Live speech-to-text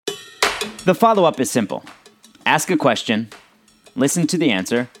The follow-up is simple. Ask a question, listen to the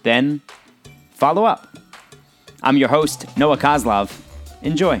answer, then follow up. I'm your host, Noah Kozlov.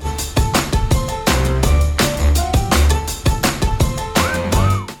 Enjoy.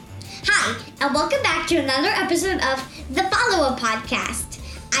 Hi, and welcome back to another episode of the Follow-Up Podcast.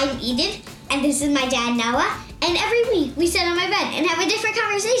 I'm Edith, and this is my dad, Noah, and every week we sit on my bed and have a different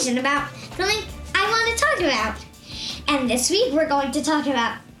conversation about something I want to talk about. And this week we're going to talk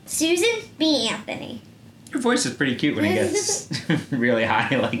about Susan B. Anthony. Your voice is pretty cute when it gets really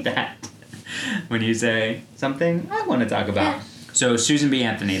high like that. When you say something I want to talk about. Yeah. So Susan B.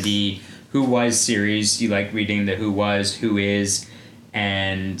 Anthony, the Who Was series, you like reading the Who Was, Who Is,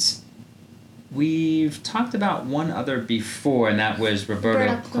 and we've talked about one other before, and that was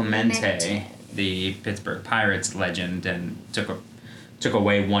Roberto Clemente, the Pittsburgh Pirates legend, and took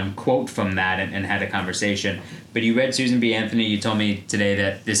away one quote from that and had a conversation. But you read Susan B. Anthony, you told me today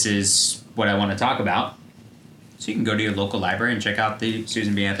that this is what I want to talk about. So you can go to your local library and check out the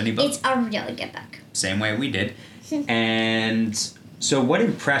Susan B. Anthony book. It's a really good book. Same way we did. And so what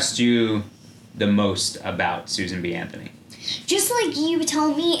impressed you the most about Susan B. Anthony? Just like you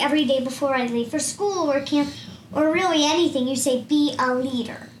tell me every day before I leave for school or camp or really anything, you say, be a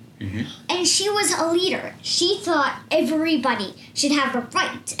leader. Mm-hmm. And she was a leader. She thought everybody should have a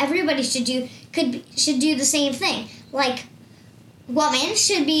right. Everybody should do the same thing. Like, women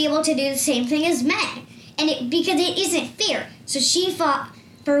should be able to do the same thing as men. Because it isn't fair. So she fought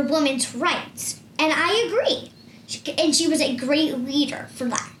for women's rights. And I agree. And she was a great leader for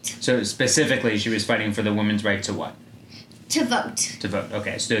that. So specifically, she was fighting for the women's right to what? To vote. To vote,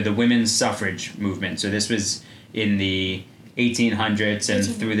 okay. So the women's suffrage movement. So this was in the 1800s and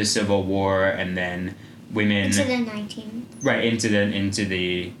through the Civil War, and then women... Into the 19... Right, into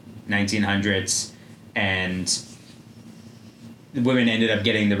the 1900s, and the women ended up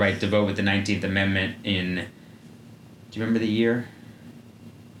getting the right to vote with the 19th Amendment in... Do you remember the year?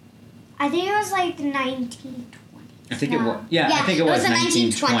 I think it was like 1920. I think it was. Yeah, I think it was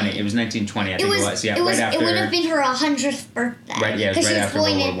 1920. It was 1920. I think it was. Yeah, right after. It would have been her 100th birthday. Right. Yeah, it was right after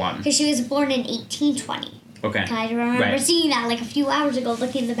World War One. Because she was born in 1820. Okay. I remember seeing that like a few hours ago,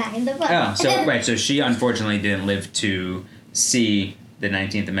 looking in the back of the book. Oh, so right. So she unfortunately didn't live to see the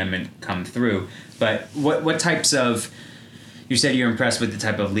 19th Amendment come through. But what types of? You said you're impressed with the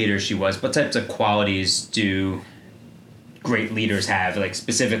type of leader she was. What types of qualities do great leaders have? Like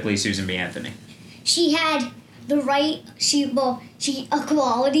specifically Susan B. Anthony. She had the right. A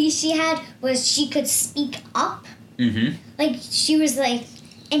quality she had was she could speak up. Mm-hmm. Like she was like,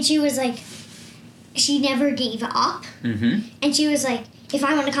 she never gave up. Mm-hmm. And she was like, if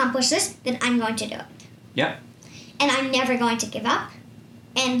I want to accomplish this, then I'm going to do it. Yep. And I'm never going to give up.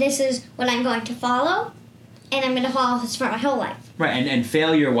 And this is what I'm going to follow. And I'm going to follow this for my whole life. Right, and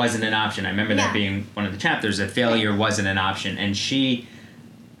failure wasn't an option. I remember that being one of the chapters, that failure wasn't an option. And she,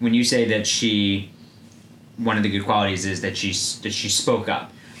 when you say that she, one of the good qualities is that she spoke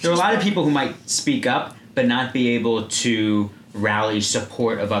up. There are a lot of people who might speak up, but not be able to rally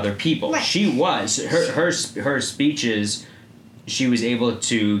support of other people. Right. She was. Her speeches, she was able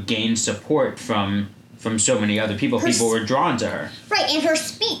to gain support from so many other people. People were drawn to her. Right, and her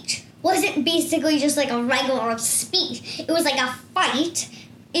speech wasn't basically just like a regular speech. It was like a fight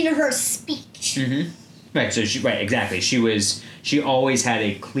in her speech. Mm-hmm. Right. So exactly. She always had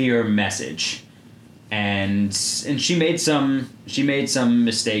a clear message, and she made some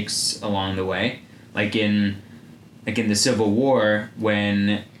mistakes along the way, like in the Civil War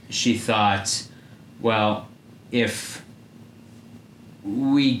when she thought, well, if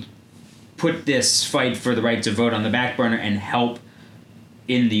we put this fight for the right to vote on the back burner and help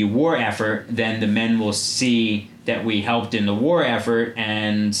in the war effort, then the men will see that we helped in the war effort,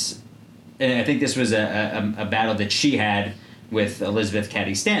 and I think this was a battle that she had with Elizabeth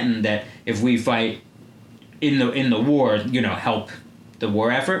Cady Stanton, that if we fight in the war, help the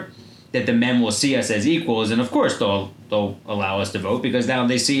war effort, that the men will see us as equals, and of course they'll allow us to vote because now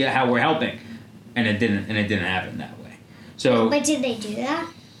they see how we're helping, and it didn't happen that way. So, but did they do that?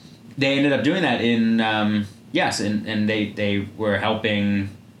 They ended up doing that in. Yes, and they were helping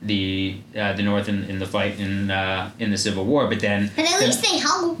the North in the fight in the Civil War, but then... But at least they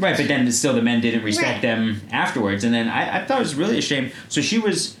helped. Right, but then still the men didn't respect them afterwards, and then I thought it was really a shame. So she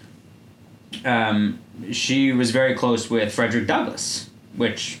was very close with Frederick Douglass,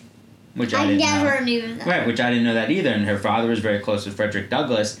 which I didn't know. I never knew that. Right, which I didn't know that either, and her father was very close with Frederick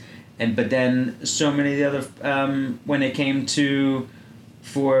Douglass, but then so many of the other... when it came to...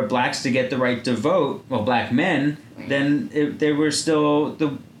 for blacks to get the right to vote, well, black men, then they were still,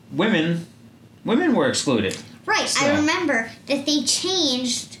 the women were excluded. Right, so. I remember that they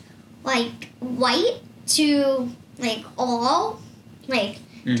changed like white to like all, like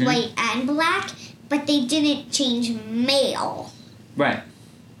white and black, but they didn't change male. Right.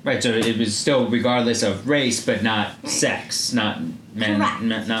 Right, so it was still regardless of race, but not sex, not men,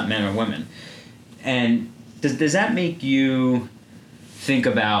 not men or women. And does that make you think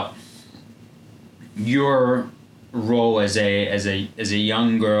about your role as a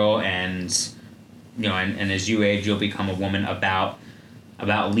young girl, and and as you age, you'll become a woman, about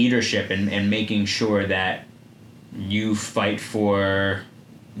leadership and making sure that you fight for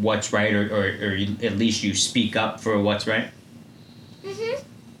what's right, or at least you speak up for what's right?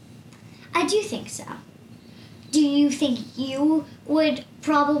 I do think so. Do you think you would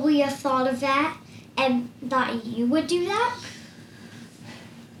probably have thought of that and thought you would do that?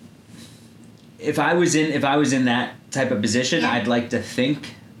 If I was in that type of position, I'd like to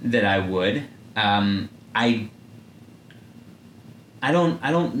think that I would. I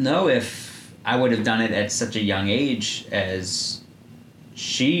don't know if I would have done it at such a young age as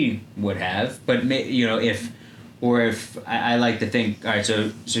she would have, but if I like to think, all right,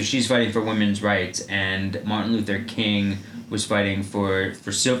 so she's fighting for women's rights, and Martin Luther King was fighting for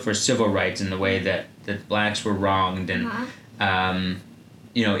civil rights in the way that blacks were wronged, and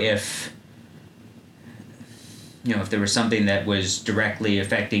if there was something that was directly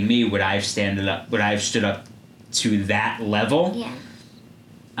affecting me, would I have stood up to that level? Yeah.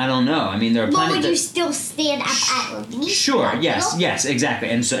 I don't know. I mean, there are plenty. But would you still stand up at least? Sure. Yes. Exactly.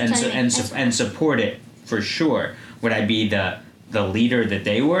 And support it for sure. Would I be the leader that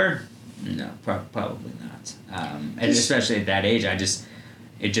they were? No, probably not. And especially at that age, I just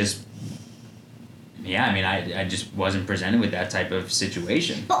wasn't presented with that type of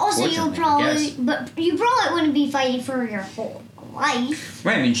situation. But also, you probably wouldn't be fighting for your whole life.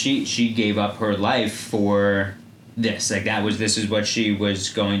 Right. I mean, she gave up her life for this. Like this is what she was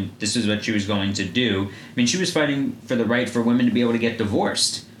going to do. I mean, she was fighting for the right for women to be able to get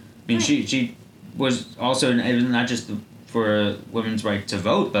divorced. I mean, she was also, it was not just for women's right to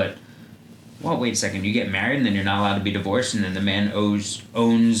vote, but wait a second, you get married and then you're not allowed to be divorced, and then the man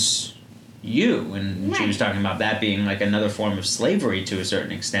owns you, and she was talking about that being like another form of slavery to a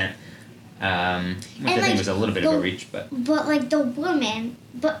certain extent, which I think was a little bit of a reach, but like the woman,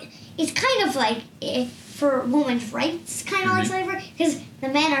 but it's kind of like for women's rights, kind of like slavery, because the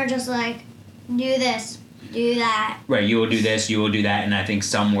men are just like, do this, do that. Right, you will do this, you will do that, and I think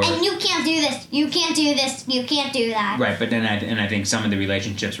some were. And you can't do this, you can't do this, you can't do that. Right, but then I think some of the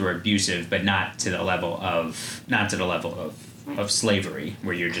relationships were abusive, but not to the level of slavery,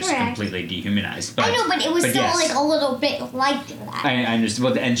 where you're just completely dehumanized. But, I know, but it was still like a little bit like that. I understand.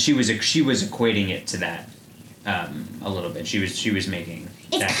 Well, and she was equating it to that a little bit. She was making.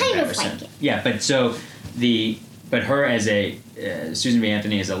 It's that kind comparison. of like it. Yeah, but her as a Susan B.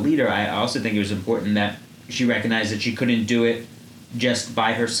 Anthony as a leader, I also think it was important that she recognized that she couldn't do it just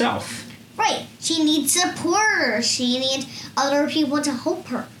by herself. Right. She needs supporters. She needs other people to help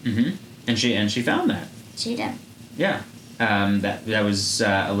her. Mm-hmm. And she found that. She did. Yeah. That was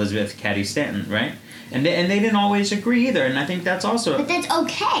Elizabeth Cady Stanton, right? And they didn't always agree either, and I think that's also. But that's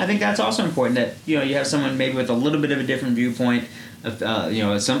okay. I think that's also important that you have someone maybe with a little bit of a different viewpoint,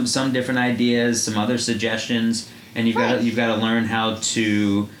 some different ideas, some other suggestions, and you've got to learn how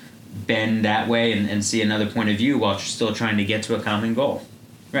to bend that way and see another point of view while still trying to get to a common goal.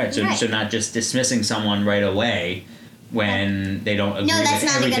 Right. So not just dismissing someone right away when they don't agree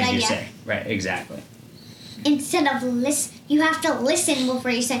with everything you say. Right. Exactly. Instead of you have to listen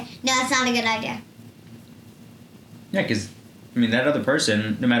before you say, no, that's not a good idea. Yeah, because, I mean, that other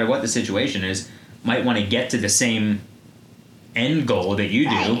person, no matter what the situation is, might want to get to the same end goal that you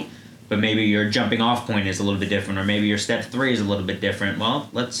do, but maybe your jumping off point is a little bit different, or maybe your step 3 is a little bit different. Well,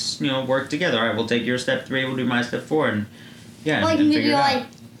 let's, work together. All right, we'll take your step 3, we'll do my step 4, and and figure it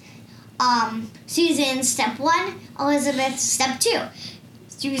out. Susan step 1, Elizabeth step 2.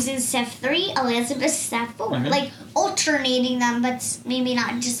 Susan step 3, Elizabeth step 4. Mm-hmm. Like, alternating them, but maybe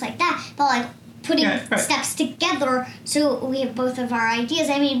not just like that, but like putting steps together so we have both of our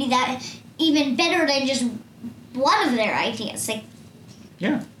ideas. I mean, that even better than just one of their ideas. Like,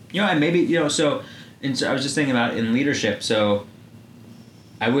 yeah. And maybe, so I was just thinking about in leadership. So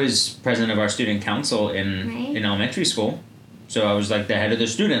I was president of our student council in elementary school. So I was like the head of the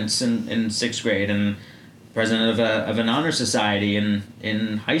students in 6th grade, and president of an honor society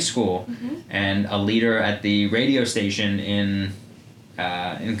in high school, and a leader at the radio station in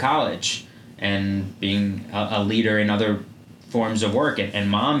college, and being a leader in other forms of work, and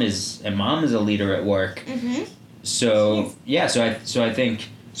mom is a leader at work. So so I think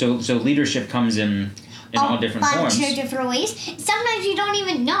leadership comes in all different forms. A bunch of different ways. Sometimes you don't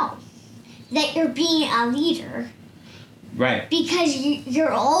even know. that you're being a leader. Right. Because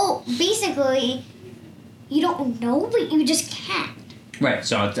you're all basically, you don't know, but you just can. Right.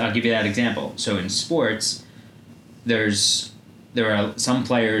 So I'll give you that example. So in sports, there are some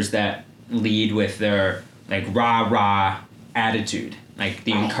players that lead with their like rah attitude, like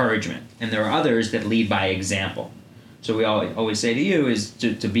the encouragement, and there are others that lead by example. So we always say to you is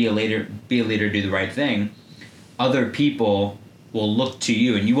to be a leader, do the right thing. Other people will look to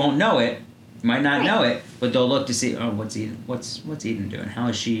you, and you won't know it. You might not know it, but they'll look to see, oh, what's Eden doing? How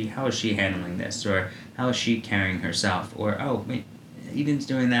is she handling this, or how is she carrying herself? Or oh, wait, Eden's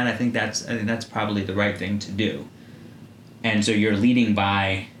doing that. I think that's probably the right thing to do. And so you're leading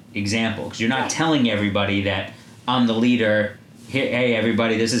by example, because you're not telling everybody that I'm the leader. Hey,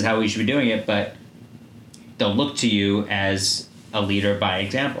 everybody, this is how we should be doing it. But they'll look to you as a leader by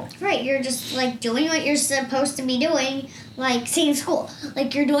example. Right, you're just like doing what you're supposed to be doing, like say in school.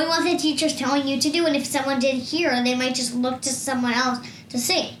 Like you're doing what the teacher's telling you to do, and if someone didn't hear, they might just look to someone else to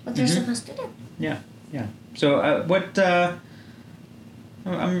say what they're supposed to do. Yeah. So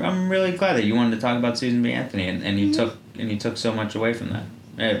I'm really glad that you wanted to talk about Susan B. Anthony, and you took so much away from that.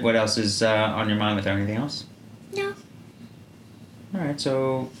 What else is on your mind? With anything else? No. All right,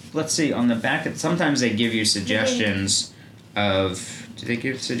 so let's see. On the back, sometimes they give you suggestions of. Do they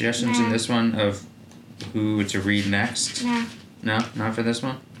give suggestions in this one of who to read next? No. No, not for this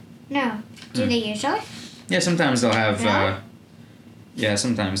one. No. Do they usually? Yeah, sometimes they'll have. Really? Yeah,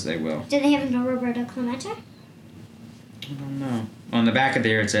 sometimes they will. Do they have no Roberto Clemente? I don't know. On the back of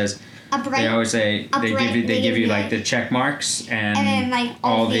there, it says. A bright. They always say they give you like the check marks and then, like,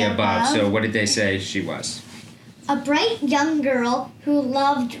 all the above. So what did they say she was? A bright young girl who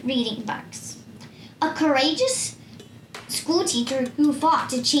loved reading books. A courageous school teacher who fought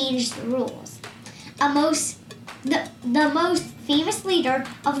to change the rules. The most famous leader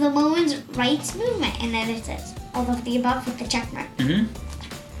of the women's rights movement. And then it says all of the above with the check mark. And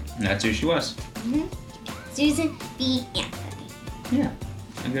that's who she was. Susan B. Anthony. Yeah.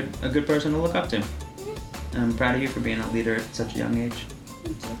 A good person to look up to. And I'm proud of you for being a leader at such a young age.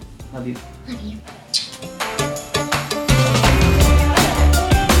 Thank you. Love you. Love you.